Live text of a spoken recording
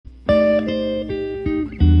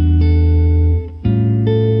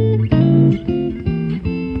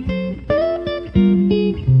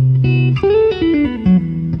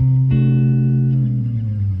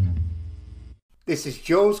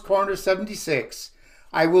Joe's Corner 76,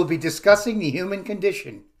 I will be discussing the human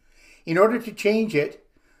condition. In order to change it,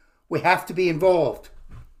 we have to be involved.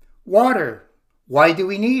 Water. Why do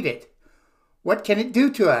we need it? What can it do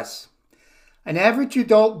to us? An average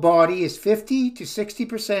adult body is 50 to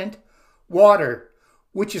 60% water,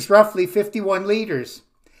 which is roughly 51 liters.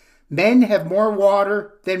 Men have more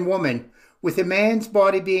water than women, with a man's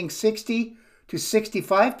body being 60 to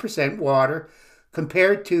 65% water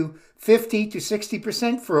compared to 50 to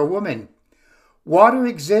 60% for a woman. Water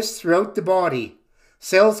exists throughout the body.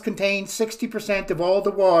 Cells contain 60% of all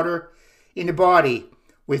the water in the body,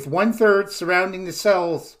 with 1/3 surrounding the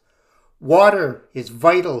cells. Water is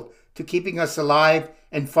vital to keeping us alive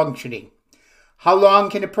and functioning. How long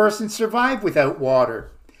can a person survive without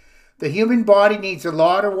water? The human body needs a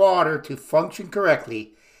lot of water to function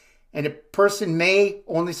correctly, and a person may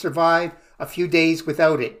only survive a few days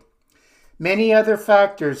without it. Many other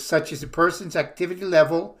factors, such as a person's activity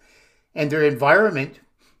level and their environment,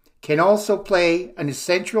 can also play an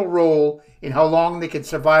essential role in how long they can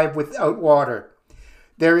survive without water.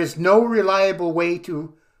 There is no reliable way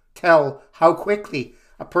to tell how quickly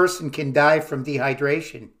a person can die from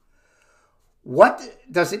dehydration. What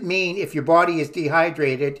does it mean if your body is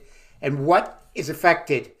dehydrated, and what is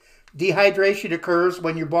affected? Dehydration occurs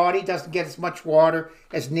when your body doesn't get as much water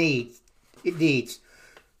as it needs.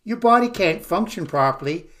 Your body can't function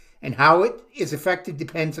properly, and how it is affected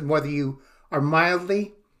depends on whether you are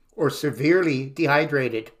mildly or severely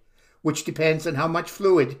dehydrated, which depends on how much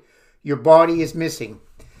fluid your body is missing.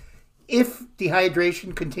 If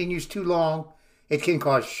dehydration continues too long, it can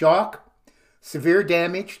cause shock, severe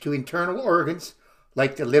damage to internal organs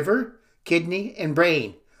like the liver, kidney, and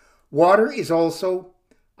brain. Water is also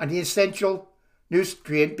an essential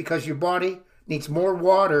nutrient because your body needs more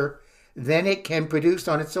water than it can produce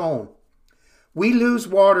on its own. We lose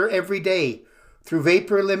water every day through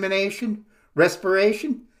vapor elimination,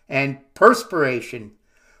 respiration, and perspiration.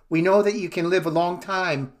 We know that you can live a long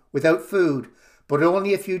time without food, but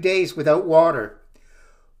only a few days without water.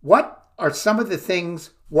 What are some of the things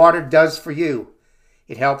water does for you?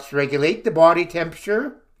 It helps regulate the body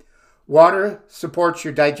temperature. Water supports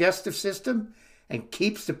your digestive system and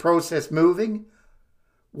keeps the process moving.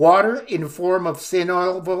 Water in the form of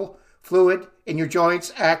synovial fluid in your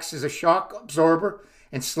joints acts as a shock absorber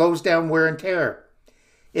and slows down wear and tear.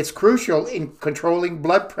 It's crucial in controlling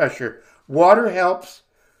blood pressure. Water helps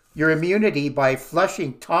your immunity by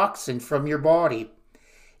flushing toxins from your body.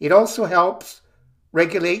 It also helps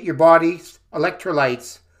regulate your body's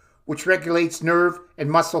electrolytes, which regulates nerve and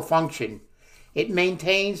muscle function. It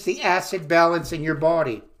maintains the acid balance in your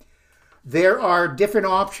body. There are different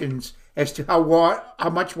options as to how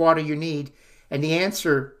much water you need, and the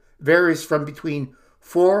answer varies from between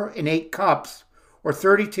 4 and 8 cups, or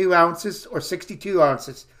 32 ounces or 62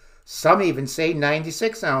 ounces. Some even say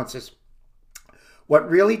 96 ounces. What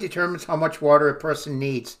really determines how much water a person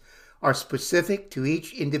needs are specific to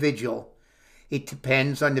each individual. It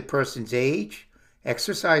depends on the person's age,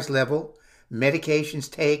 exercise level,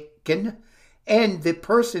 medications taken, and the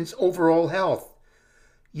person's overall health.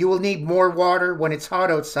 You will need more water when it's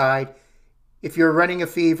hot outside, if you're running a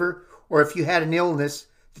fever, or if you had an illness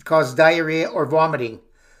that caused diarrhea or vomiting.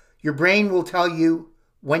 Your brain will tell you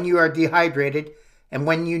when you are dehydrated and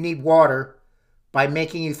when you need water by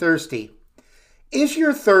making you thirsty. Is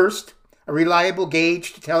your thirst a reliable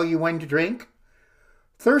gauge to tell you when to drink?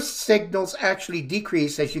 Thirst signals actually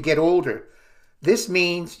decrease as you get older. This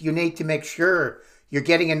means you need to make sure you're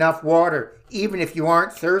getting enough water, even if you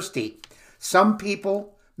aren't thirsty. Some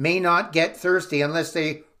people may not get thirsty unless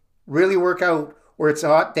they really work out or it's a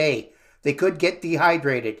hot day. They could get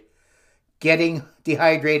dehydrated. Getting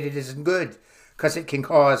dehydrated isn't good because it can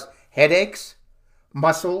cause headaches,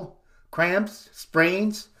 muscle cramps,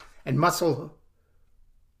 sprains, and muscle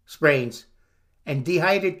sprains. And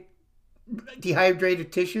dehydrated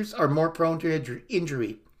tissues are more prone to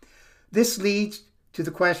injury. This leads to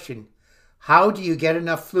the question, how do you get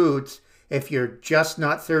enough fluids if you're just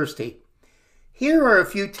not thirsty? Here are a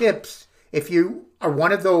few tips if you are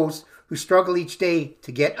one of those who struggle each day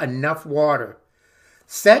to get enough water.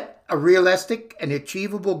 Set a realistic and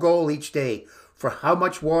achievable goal each day for how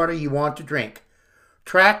much water you want to drink.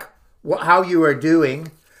 Track how you are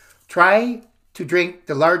doing. Try to drink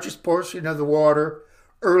the largest portion of the water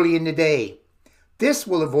early in the day. This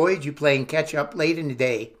will avoid you playing catch up late in the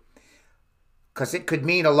day, because it could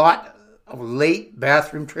mean a lot of late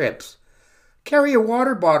bathroom trips. Carry a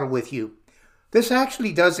water bottle with you. This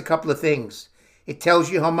actually does a couple of things. It tells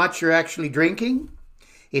you how much you're actually drinking.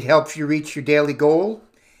 It helps you reach your daily goal.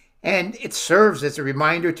 And it serves as a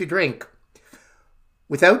reminder to drink.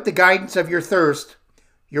 Without the guidance of your thirst,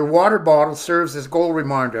 Your water bottle serves as goal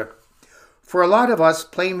reminder. For a lot of us,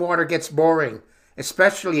 plain water gets boring,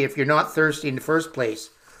 especially if you're not thirsty in the first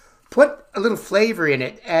place. Put a little flavor in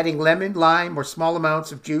it, adding lemon, lime, or small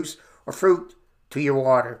amounts of juice or fruit to your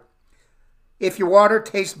water. If your water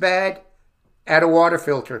tastes bad, add a water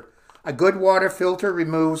filter. A good water filter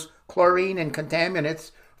removes chlorine and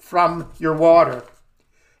contaminants from your water,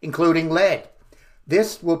 including lead.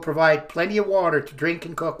 This will provide plenty of water to drink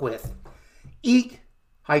and cook with. Eat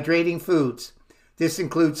hydrating foods. This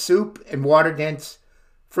includes soup and water-dense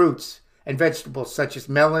fruits and vegetables such as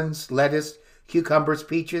melons, lettuce, cucumbers,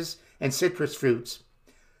 peaches, and citrus fruits.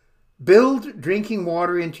 Build drinking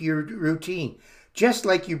water into your routine, just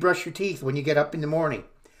like you brush your teeth when you get up in the morning.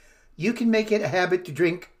 You can make it a habit to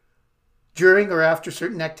drink during or after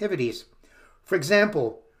certain activities. For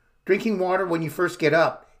example, drinking water when you first get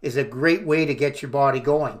up is a great way to get your body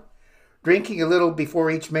going. Drinking a little before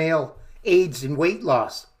each meal aids in weight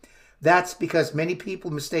loss. That's because many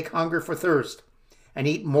people mistake hunger for thirst and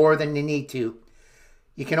eat more than they need to.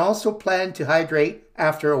 You can also plan to hydrate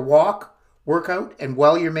after a walk, workout, and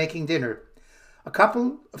while you're making dinner. A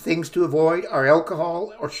couple of things to avoid are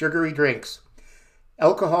alcohol or sugary drinks.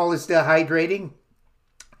 Alcohol is dehydrating,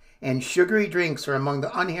 and sugary drinks are among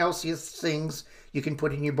the unhealthiest things you can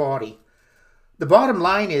put in your body. The bottom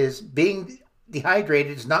line is being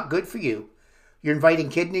dehydrated is not good for you. You're inviting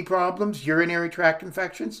kidney problems, urinary tract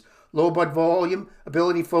infections, low blood volume,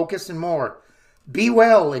 ability to focus, and more. Be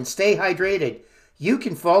well and stay hydrated. You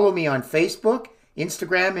can follow me on Facebook,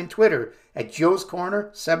 Instagram, and Twitter at Joe's Corner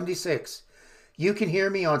 76. You can hear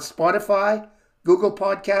me on Spotify, Google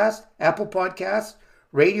Podcast, Apple Podcasts,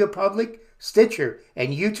 Radio Public, Stitcher,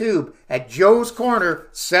 and YouTube at Joe's Corner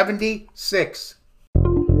 76.